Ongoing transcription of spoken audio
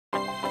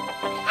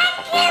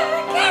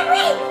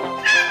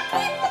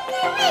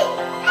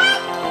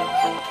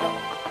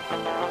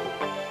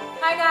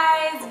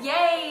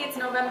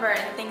November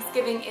and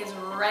Thanksgiving is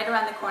right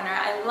around the corner.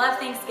 I love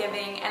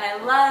Thanksgiving and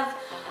I love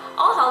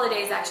all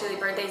holidays actually,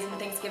 birthdays and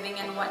Thanksgiving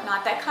and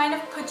whatnot, that kind of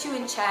put you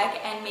in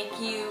check and make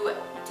you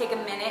take a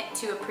minute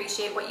to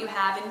appreciate what you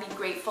have and be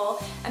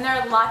grateful. And there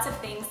are lots of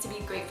things to be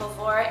grateful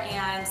for,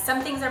 and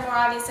some things are more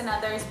obvious than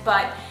others,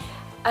 but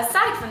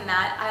aside from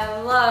that,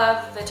 I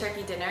love the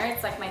turkey dinner.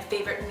 It's like my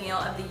favorite meal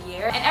of the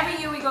year. And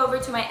every year we go over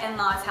to my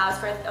in-laws' house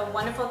for a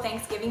wonderful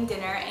Thanksgiving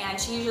dinner, and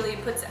she usually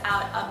puts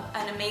out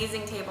an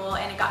amazing table,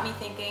 and it got me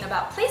thinking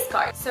about place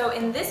cards. So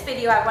in this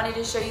video, I wanted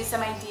to show you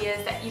some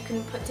ideas that you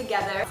can put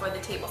together for the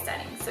table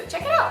setting. So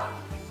check it out.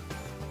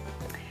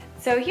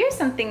 So here's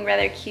something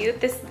rather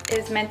cute. This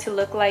is meant to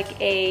look like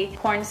a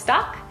corn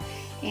stalk,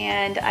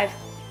 and I've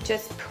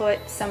just put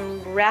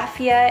some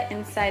raffia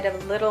inside a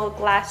little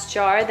glass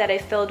jar that I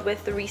filled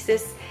with the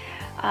Reese's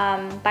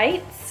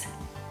Bites.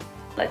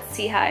 Let's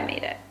see how I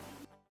made it.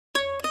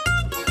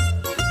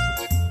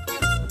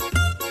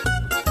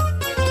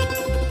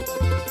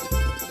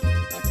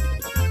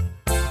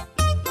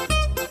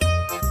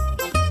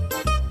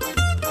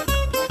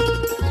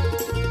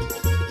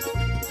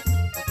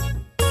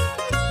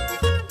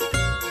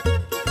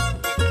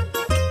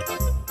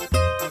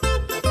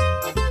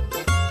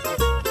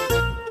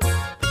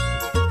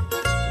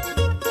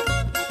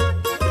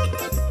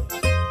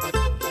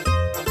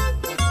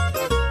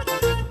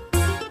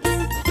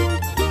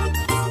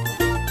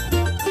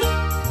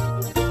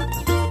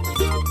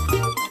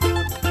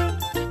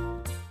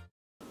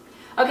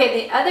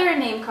 Okay, the other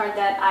name card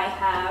that I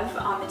have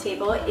on the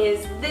table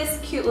is this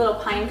cute little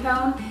pine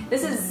cone.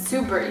 This is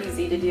super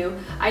easy to do.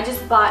 I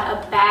just bought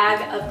a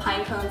bag of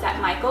pine cones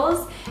at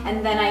Michael's,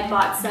 and then I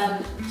bought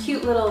some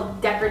cute little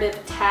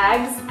decorative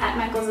tags at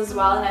Michael's as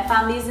well, and I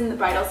found these in the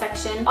bridal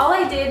section. All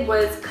I did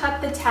was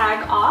cut the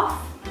tag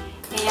off,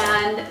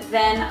 and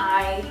then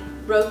I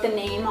wrote the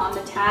name on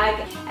the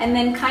tag and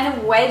then kind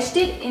of wedged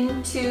it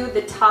into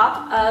the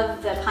top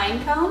of the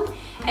pine cone.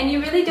 And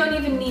you really don't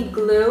even need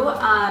glue.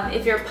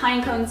 If your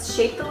pine cone's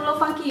shaped a little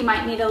funky, you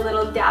might need a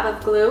little dab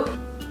of glue.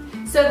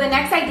 So the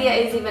next idea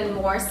is even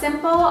more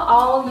simple.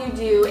 All you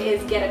do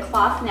is get a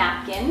cloth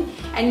napkin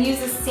and use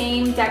the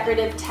same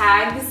decorative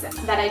tags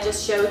that I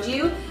just showed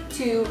you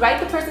to write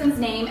the person's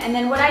name. And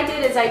then what I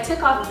did is I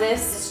took off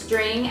this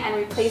string and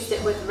replaced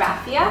it with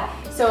raffia,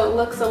 so it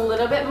looks a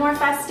little bit more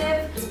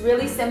festive. It's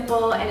really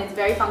simple and it's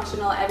very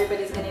functional.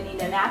 Everybody's gonna need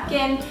a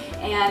napkin,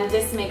 and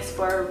this makes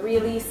for a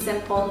really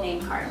simple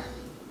name card.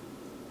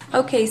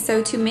 Okay,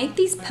 so to make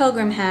these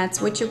pilgrim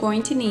hats, what you're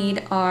going to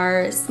need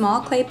are small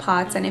clay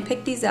pots, and I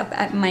picked these up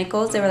at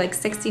Michael's. They were like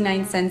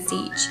 69 cents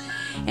each.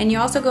 And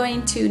you're also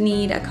going to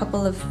need a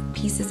couple of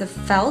pieces of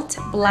felt,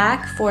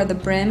 black for the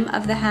brim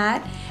of the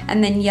hat,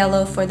 and then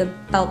yellow for the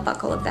belt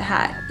buckle of the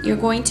hat. You're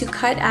going to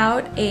cut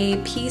out a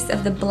piece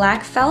of the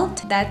black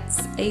felt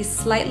that's a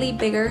slightly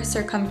bigger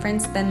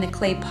circumference than the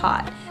clay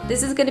pot.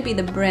 This is going to be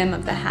the brim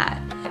of the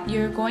hat.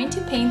 You're going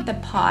to paint the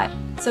pot,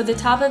 so the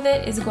top of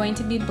it is going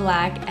to be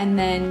black, and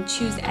then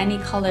choose any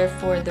color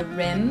for the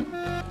rim.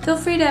 Feel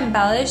free to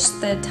embellish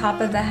the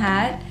top of the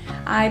hat.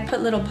 I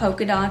put little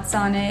polka dots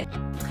on it.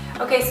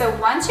 Okay, so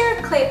once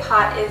your clay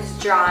pot is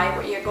dry,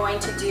 what you're going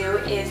to do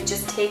is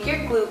just take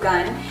your glue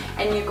gun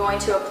and you're going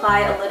to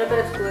apply a little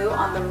bit of glue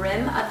on the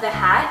rim of the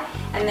hat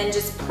and then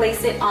just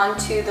place it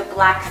onto the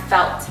black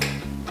felt.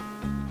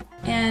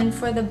 And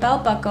for the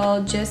belt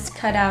buckle, just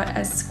cut out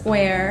a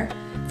square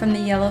from the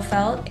yellow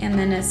felt and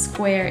then a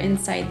square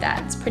inside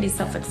that. It's pretty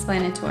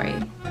self-explanatory.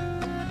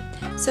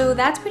 So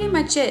that's pretty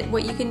much it.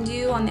 What you can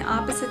do on the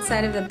opposite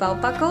side of the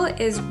belt buckle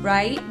is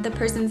write the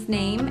person's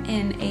name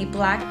in a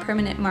black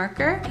permanent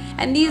marker,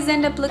 and these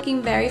end up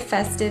looking very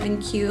festive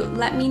and cute.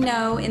 Let me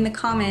know in the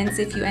comments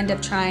if you end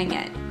up trying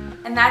it.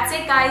 And that's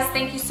it, guys.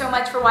 Thank you so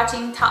much for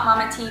watching Top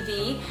Mama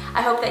TV.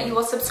 I hope that you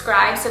will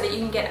subscribe so that you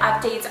can get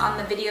updates on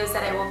the videos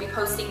that I will be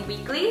posting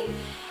weekly.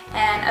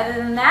 And other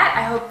than that,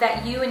 I hope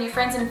that you and your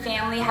friends and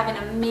family have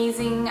an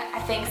amazing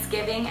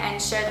Thanksgiving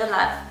and share the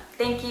love.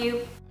 Thank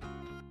you.